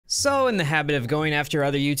So in the habit of going after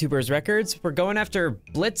other YouTubers' records, we're going after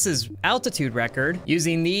Blitz's altitude record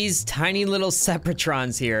using these tiny little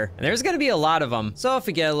Separatrons here. And there's gonna be a lot of them. So if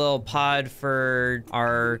we get a little pod for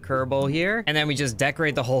our Kerbal here, and then we just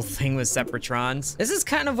decorate the whole thing with Separatrons. This is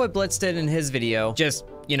kind of what Blitz did in his video, just,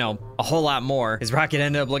 you know, a whole lot more. His rocket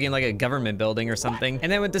ended up looking like a government building or something.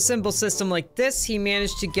 And then with the simple system like this, he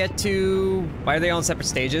managed to get to, why are they all in separate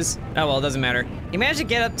stages? Oh, well, it doesn't matter. He managed to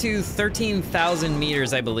get up to 13,000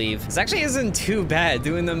 meters, I believe. This actually isn't too bad,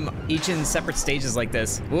 doing them each in separate stages like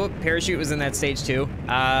this. Whoop, parachute was in that stage too.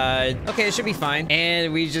 Okay, it should be fine.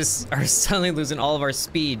 And we just are suddenly losing all of our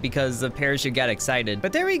speed because the parachute got excited.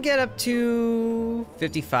 But there we get up to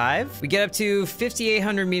 55. We get up to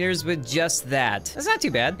 5,800 meters with just that. That's not too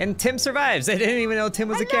bad. And Tim survives. I didn't even know Tim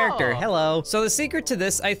was a character. Hello. So the secret to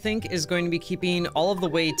this, I think, is going to be keeping all of the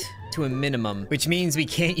weight to a minimum, which means we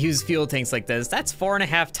can't use fuel tanks like this. That's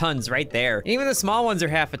 4.5 tons right there. And even the small ones are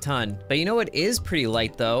half a ton. But you know what is pretty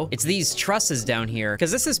light though? It's these trusses down here,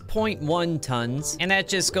 because this is 0.1 tons, and that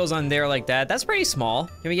just goes on there like that. That's pretty small.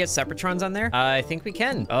 Can we get Separatrons on there? I think we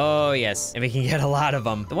can. Oh yes, and we can get a lot of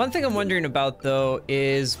them. The one thing I'm wondering about though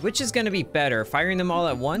is which is gonna be better, firing them all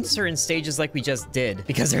at once or in stages like we just did?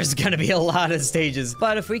 Because there's gonna be a lot of stages.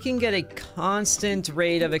 But if we can get a constant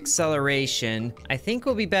rate of acceleration, I think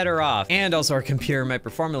we'll be better off. And also our computer might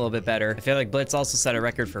perform a little bit better. I feel like Blitz also set a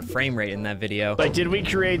record for frame rate in that video. Like, did we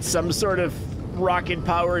create some sort of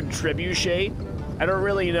rocket-powered trebuchet? I don't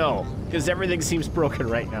really know, because everything seems broken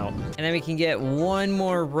right now. And then we can get one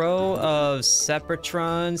more row of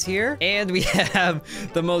Separatrons here. And we have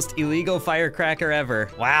the most illegal firecracker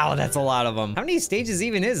ever. Wow, that's a lot of them. How many stages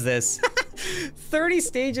even is this? 30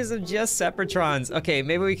 stages of just Separatrons. Okay,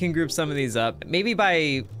 maybe we can group some of these up. Maybe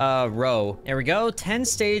by row. There we go, 10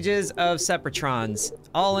 stages of Separatrons,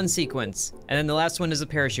 all in sequence. And then the last one is a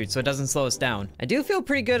parachute, so it doesn't slow us down. I do feel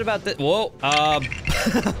pretty good about this. Whoa,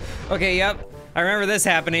 okay, yep. I remember this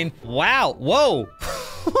happening. Wow, whoa.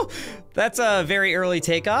 That's a very early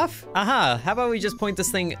takeoff. How about we just point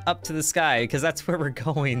this thing up to the sky, because that's where we're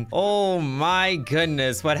going. Oh my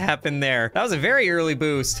goodness, what happened there? That was a very early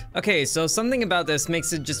boost. Okay, so something about this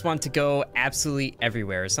makes it just want to go absolutely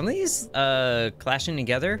everywhere. Some of these clashing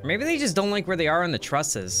together. Maybe they just don't like where they are on the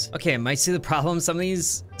trusses. Okay, I might see the problem. Some of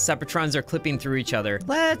these Separatrons are clipping through each other.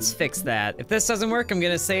 Let's fix that. If this doesn't work, I'm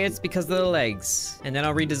gonna say it's because of the legs, and then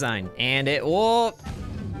I'll redesign. And it will.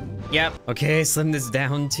 Yep. Okay, slim this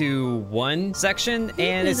down to one section,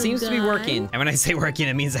 and it seems to be working. And when I say working,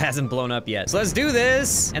 it means it hasn't blown up yet. So let's do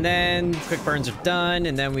this, and then quick burns are done,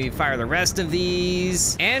 and then we fire the rest of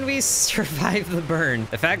these, and we survive the burn.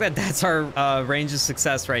 The fact that that's our range of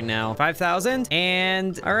success right now. 5,000,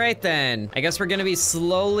 and all right then. I guess we're gonna be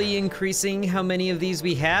slowly increasing how many of these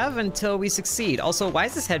we have until we succeed. Also, why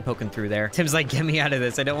is this head poking through there? Tim's like, get me out of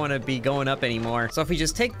this. I don't wanna be going up anymore. So if we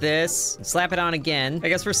just take this, and slap it on again, I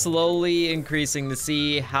guess we're slowly increasing to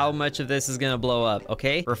see how much of this is gonna blow up.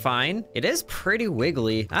 Okay, we're fine. It is pretty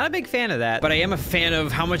wiggly. Not a big fan of that, but I am a fan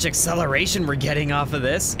of how much acceleration we're getting off of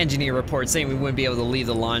this. Engineer report saying we wouldn't be able to leave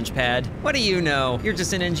the launch pad. What do you know? You're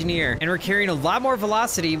just an engineer. And we're carrying a lot more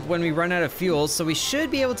velocity when we run out of fuel, so we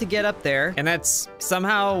should be able to get up there. And that's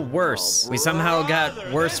somehow worse. We somehow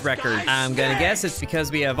got worse records. I'm gonna guess it's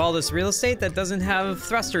because we have all this real estate that doesn't have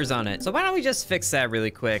thrusters on it. So why don't we just fix that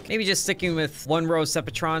really quick? Maybe just sticking with one row of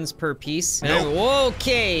Separatrons per piece.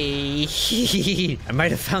 Okay. I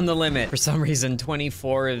might have found the limit. For some reason,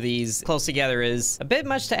 24 of these close together is a bit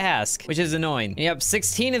much to ask, which is annoying. Yep,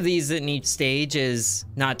 16 of these in each stage is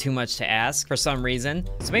not too much to ask for some reason.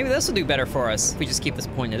 So maybe this will do better for us. If we just keep this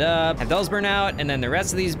pointed up, have those burn out, and then the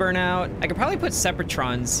rest of these burn out. I could probably put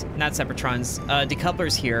Separatrons, not Separatrons,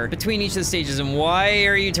 decouplers here between each of the stages. And why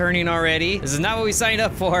are you turning already? This is not what we signed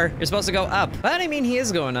up for. You're supposed to go up. But I mean, he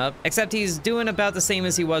is going up, except he's doing about the same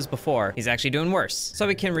as he was before. He's actually doing worse. So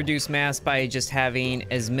we can reduce mass by just having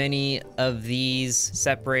as many of these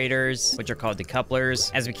separators, which are called decouplers,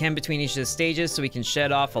 as we can between each of the stages, so we can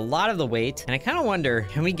shed off a lot of the weight. And I kind of wonder,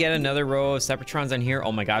 can we get another row of Separatrons on here?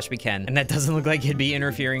 Oh my gosh, we can. And that doesn't look like it'd be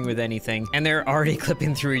interfering with anything. And they're already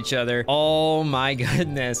clipping through each other. Oh my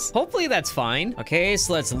goodness. Hopefully that's fine. Okay,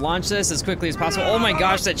 so let's launch this as quickly as possible. Oh my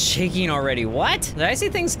gosh, that's shaking already. What? Did I see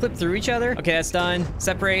things clip through each other? Okay, that's done.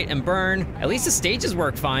 Separate and burn. At least the stages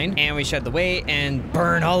work fine. And we shed the weight and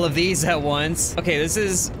burn all of these at once. Okay, this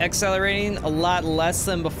is accelerating a lot less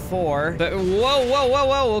than before. But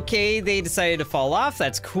whoa. Okay, they decided to fall off.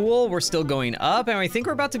 That's cool. We're still going up. And I think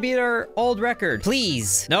we're about to beat our old record.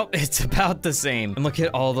 Please. Nope, it's about the same. And look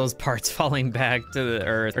at all those parts falling back to the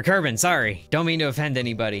earth. Or Kerbin, sorry. Don't mean to offend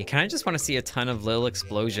anybody. Can I just want to see a ton of little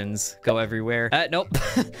explosions go everywhere? Nope.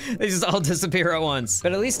 They just all disappear at once.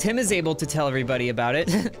 But at least Tim is able to tell everybody about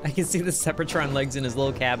it. I can see the Sepratron legs in his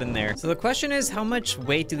little cabin there. So the question is, how much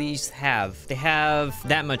weight do these have? They have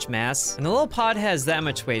that much mass. And the little pod has that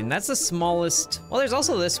much weight. And that's the smallest. Well, there's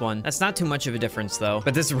also this one. That's not too much of a difference though.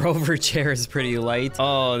 But this rover chair is pretty light.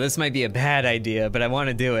 Oh, this might be a bad idea, but I want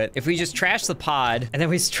to do it. If we just trash the pod and then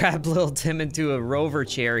we strap little Tim into a rover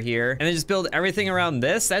chair here and then just build everything around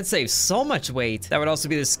this, that'd save so much weight. That would also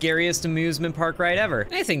be the scariest amusement park ride ever.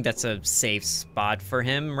 And I think that's a safe spot for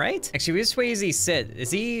him, right? Actually, which way does he sit?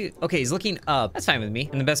 Is he, okay, he's looking up. That's fine with me.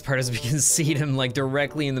 And the best part is we can seat him like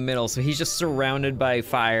directly in the middle. So he's just surrounded by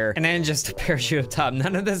fire and then just a parachute up top.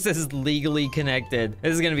 None of this is legally connected.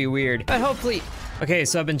 This is gonna be weird, but hopefully. Okay,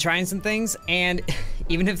 so I've been trying some things, and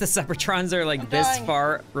even if the Sepratrons are like this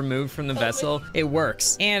far removed from the vessel, it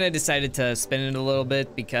works. And I decided to spin it a little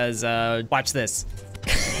bit because, watch this.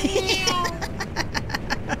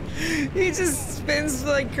 He just spins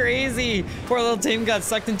like crazy. Poor little Tim got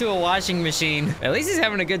sucked into a washing machine. At least he's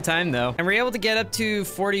having a good time though. And we're able to get up to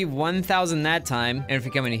 41,000 that time. And if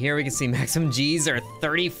we come in here, we can see maximum G's are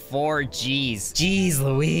 34 G's. Jeez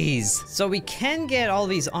Louise. So we can get all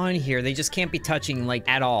these on here. They just can't be touching like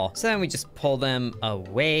at all. So then we just pull them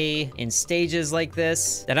away in stages like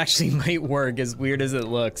this. That actually might work, as weird as it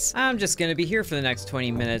looks. I'm just gonna be here for the next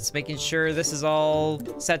 20 minutes, making sure this is all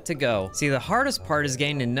set to go. See, the hardest part is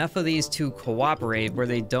getting enough of these to cooperate where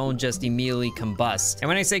they don't just immediately combust. And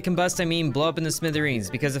when I say combust, I mean blow up in the smithereens,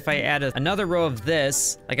 because if I add another row of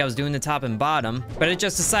this, like I was doing the top and bottom, but it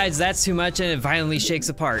just decides that's too much and it violently shakes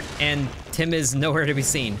apart, and Tim is nowhere to be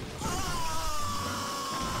seen.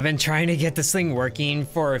 I've been trying to get this thing working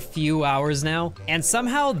for a few hours now, and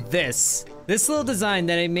somehow this little design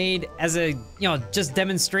that I made as a, just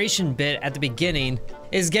demonstration bit at the beginning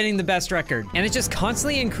is getting the best record. And it just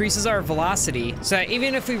constantly increases our velocity. So that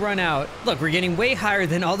even if we run out, look, we're getting way higher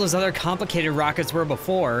than all those other complicated rockets were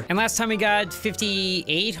before. And last time we got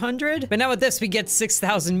 5,800, but now with this, we get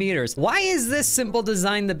 6,000 meters. Why is this simple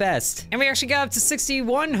design the best? And we actually got up to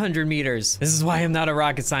 6,100 meters. This is why I'm not a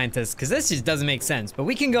rocket scientist, because this just doesn't make sense, but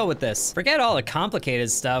we can go with this. Forget all the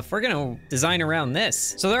complicated stuff. We're gonna design around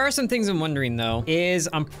this. So there are some things I'm wondering though, is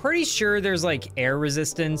I'm pretty sure there's like air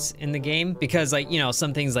resistance in the game, because like,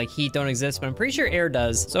 some things like heat don't exist, but I'm pretty sure air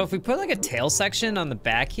does. So if we put like a tail section on the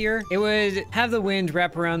back here, it would have the wind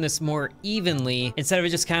wrap around this more evenly instead of it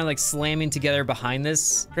just kind of like slamming together behind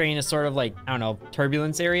this, creating a sort of like, I don't know,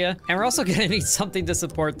 turbulence area. And we're also gonna need something to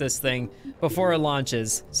support this thing before it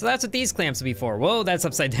launches. So that's what these clamps will be for. Whoa, that's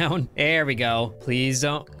upside down. There we go. Please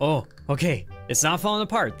don't. Oh, okay. It's not falling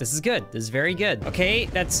apart. This is good. This is very good. Okay,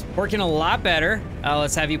 that's working a lot better.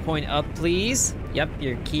 Let's have you point up, please. Yep,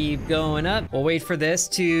 you keep going up. We'll wait for this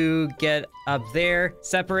to get up there,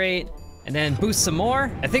 separate, and then boost some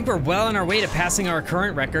more. I think we're well on our way to passing our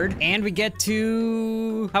current record. And we get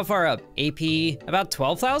to, how far up? AP, about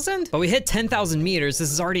 12,000? But we hit 10,000 meters.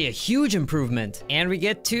 This is already a huge improvement. And we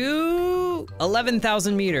get to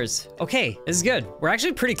 11,000 meters. Okay, this is good. We're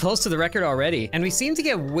actually pretty close to the record already. And we seem to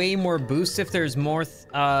get way more boost if there's more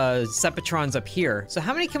Sepatrons up here. So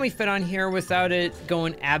how many can we fit on here without it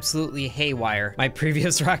going absolutely haywire? My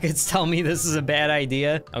previous rockets tell me this is a bad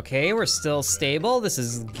idea. Okay, we're still stable. This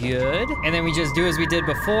is good. And then we just do as we did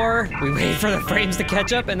before. We wait for the frames to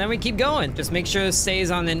catch up, and then we keep going. Just make sure it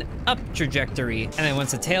stays on an up trajectory. And then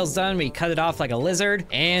once the tail's done, we cut it off like a lizard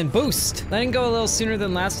and boost. Letting go a little sooner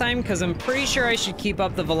than last time, because I'm pretty sure I should keep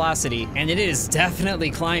up the velocity. And it is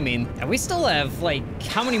definitely climbing. And we still have, like,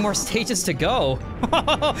 how many more stages to go?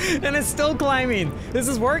 And it's still climbing. This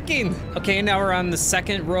is working. Okay, now we're on the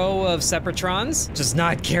second row of Sepratrons. Just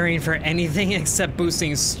not caring for anything except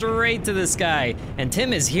boosting straight to the sky. And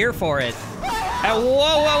Tim is here for it.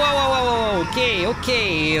 Whoa.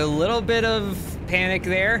 Okay. A little bit of panic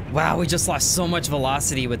there. Wow, we just lost so much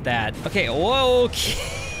velocity with that. Okay, whoa, okay.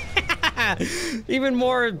 Even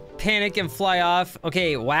more panic and fly off.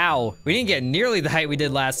 Okay, wow. We didn't get nearly the height we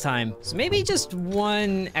did last time. So maybe just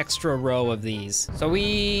one extra row of these. So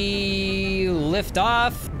we lift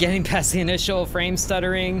off, getting past the initial frame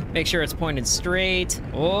stuttering. Make sure it's pointed straight.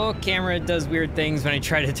 Oh, camera does weird things when I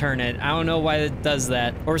try to turn it. I don't know why it does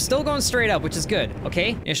that. But we're still going straight up, which is good.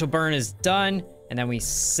 Okay, initial burn is done. And then we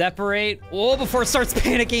separate. Oh, before it starts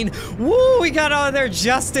panicking. Woo, we got out of there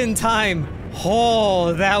just in time.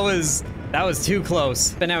 Oh, that was too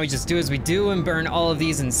close. But now we just do as we do and burn all of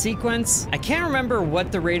these in sequence. I can't remember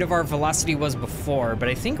what the rate of our velocity was before, but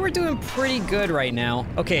I think we're doing pretty good right now.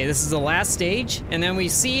 Okay, this is the last stage, and then we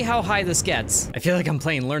see how high this gets. I feel like I'm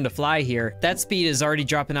playing Learn to Fly here. That speed is already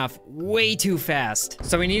dropping off way too fast.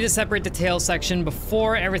 So we need to separate the tail section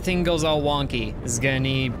before everything goes all wonky. This is gonna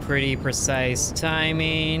need pretty precise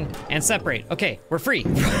timing. And separate. Okay, we're free.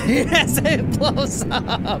 As it blows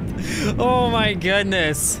up. Oh my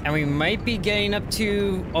goodness. And we might be getting up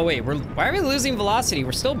to, oh wait, why are we losing velocity?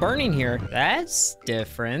 We're still burning here. That's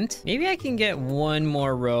different. Maybe I can get one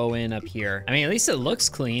more row in up here. I mean, at least it looks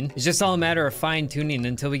clean. It's just all a matter of fine tuning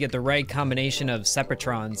until we get the right combination of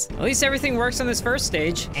separatrons. At least everything works on this first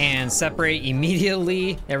stage. And separate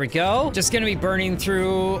immediately. There we go. Just gonna be burning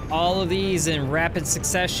through all of these in rapid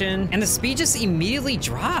succession. And the speed just immediately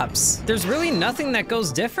drops. There's really nothing that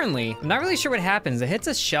goes differently. I'm not really sure what happens. It hits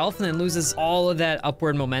a shelf and then loses all of that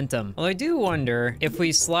upward momentum. Well, I do wonder if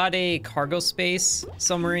we slot a cargo space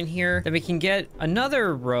somewhere in here, then we can get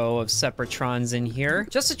another row of separatrons in here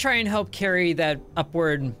just to try and help carry that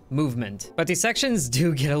upward movement. But these sections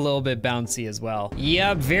do get a little bit bouncy as well.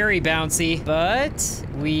 Yep, very bouncy, but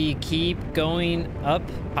we keep going up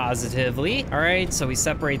positively. All right, so we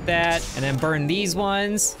separate that and then burn these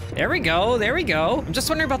ones. There we go, there we go. I'm just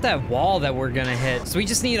wondering about that wall that we're gonna hit. So we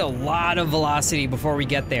just need a lot of velocity before we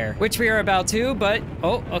get there, which we are about to, but,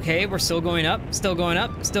 oh, okay, we're still going up, still going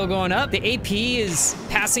up, still going up. The AP is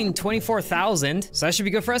passing 24,000, so that should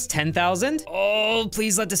be good for us. 10,000. Oh,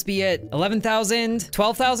 please let this be it. 11,000,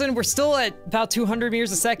 12,000. We're still at about 200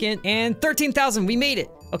 meters a second, and 13,000, we made it.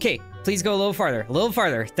 Okay, please go a little farther, a little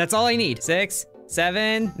farther. That's all I need. 6,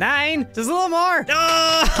 7, 9, just a little more.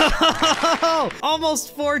 Oh,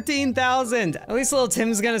 almost 14,000. At least little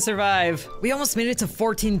Tim's gonna survive. We almost made it to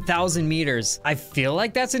 14,000 meters. I feel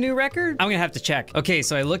like that's a new record. I'm gonna have to check. Okay,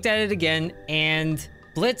 so I looked at it again and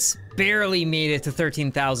Blitz barely made it to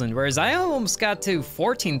 13,000, whereas I almost got to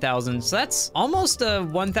 14,000, so that's almost a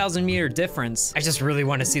 1,000 meter difference. I just really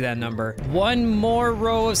want to see that number. One more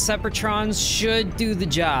row of separatrons should do the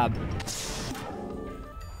job.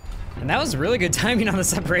 And that was really good timing on the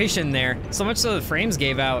separation there. So much so the frames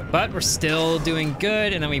gave out, but we're still doing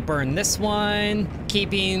good. And then we burn this one,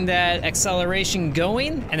 keeping that acceleration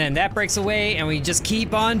going. And then that breaks away and we just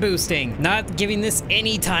keep on boosting, not giving this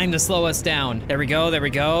any time to slow us down. There we go, there we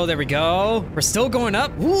go, there we go. We're still going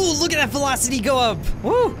up. Ooh, look at that velocity go up.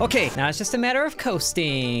 Woo, okay, now it's just a matter of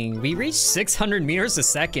coasting. We reached 600 meters a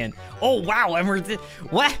second. Oh, wow, and we're,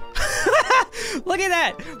 what? Look at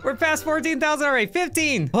that, we're past 14,000 already,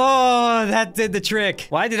 15. Oh, that did the trick.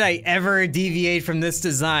 Why did I ever deviate from this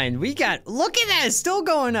design? We got, look at that, it's still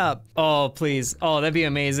going up. Oh, please, oh, that'd be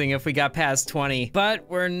amazing if we got past 20, but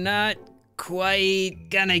we're not quite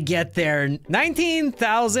gonna get there.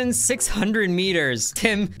 19,600 meters.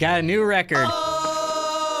 Tim got a new record.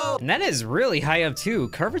 And that is really high up too.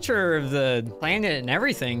 Curvature of the planet and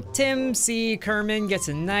everything. Tim C. Kerman gets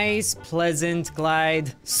a nice, pleasant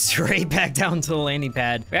glide straight back down to the landing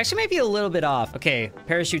pad. We actually might be a little bit off. Okay,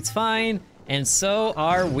 parachute's fine, and so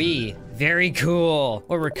are we. Very cool.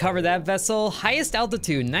 We'll recover that vessel. Highest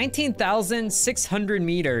altitude, 19,600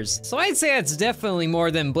 meters. So I'd say it's definitely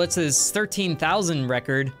more than Blitz's 13,000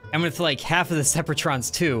 record, and with like half of the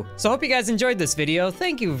separatrons too. So I hope you guys enjoyed this video.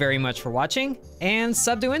 Thank you very much for watching, and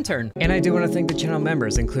sub to Intern. And I do want to thank the channel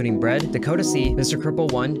members, including Bread, Dakota C, Mr.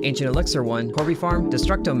 Cripple 1, Ancient Elixir 1, Corby Farm,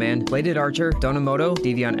 Destructo Man, Bladed Archer, Donamoto,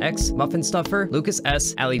 Devion X, Muffin Stuffer, Lucas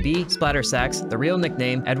S, Ali B, Splatter Sacks, The Real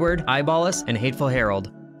Nickname, Edward, Eyeballus, and Hateful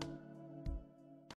Herald.